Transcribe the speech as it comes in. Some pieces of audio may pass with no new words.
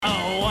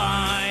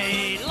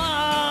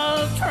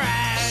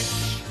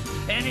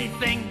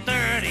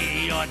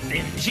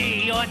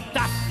stingy or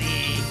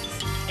dusty,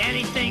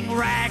 anything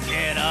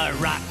ragged or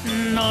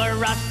rotten or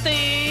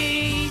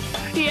rusty.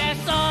 Yes,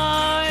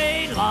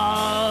 I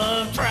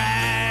love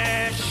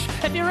trash.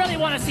 If you really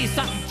want to see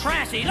something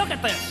trashy, look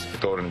at this.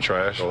 Throw it in the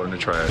trash. Throw it in the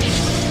trash.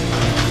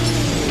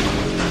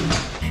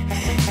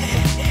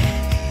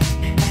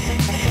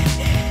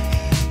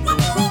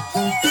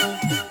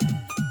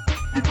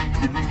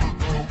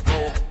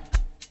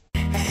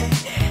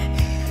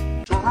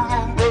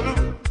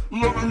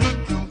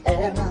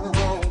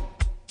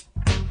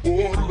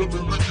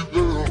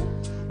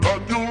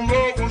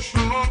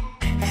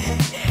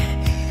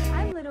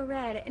 I'm Little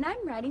Red, and I'm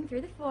riding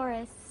through the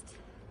forest.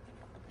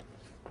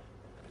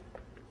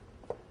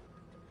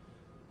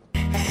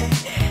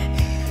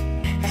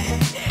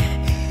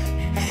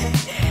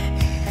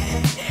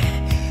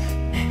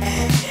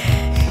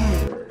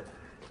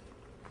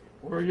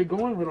 Where are you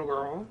going, little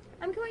girl?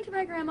 I'm going to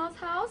my grandma's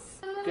house.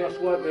 Guess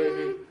what,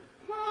 baby?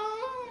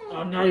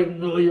 I'm not even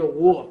really a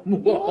wolf.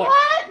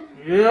 What?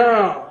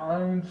 Yeah,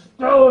 I'm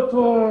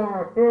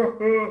Skeletor.